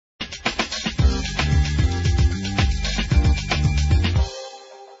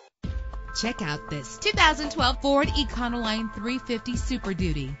Check out this 2012 Ford Econoline 350 Super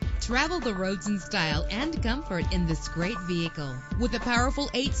Duty. Travel the roads in style and comfort in this great vehicle. With a powerful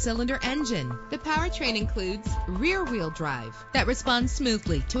 8-cylinder engine, the powertrain includes rear-wheel drive that responds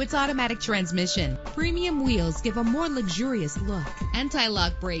smoothly to its automatic transmission. Premium wheels give a more luxurious look.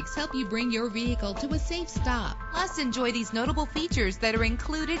 Anti-lock brakes help you bring your vehicle to a safe stop. Plus, enjoy these notable features that are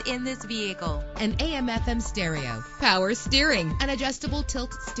included in this vehicle: an AM/FM stereo, power steering, an adjustable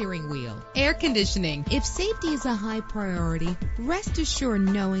tilt steering wheel, air conditioning. If safety is a high priority, rest assured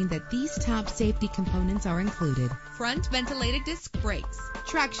knowing that these top safety components are included: front ventilated disc brakes,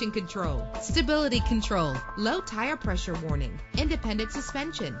 traction control, stability control, low tire pressure warning, independent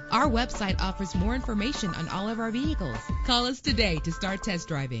suspension. Our website offers more information on all of our vehicles. Call us today to start test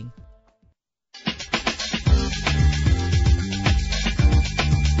driving.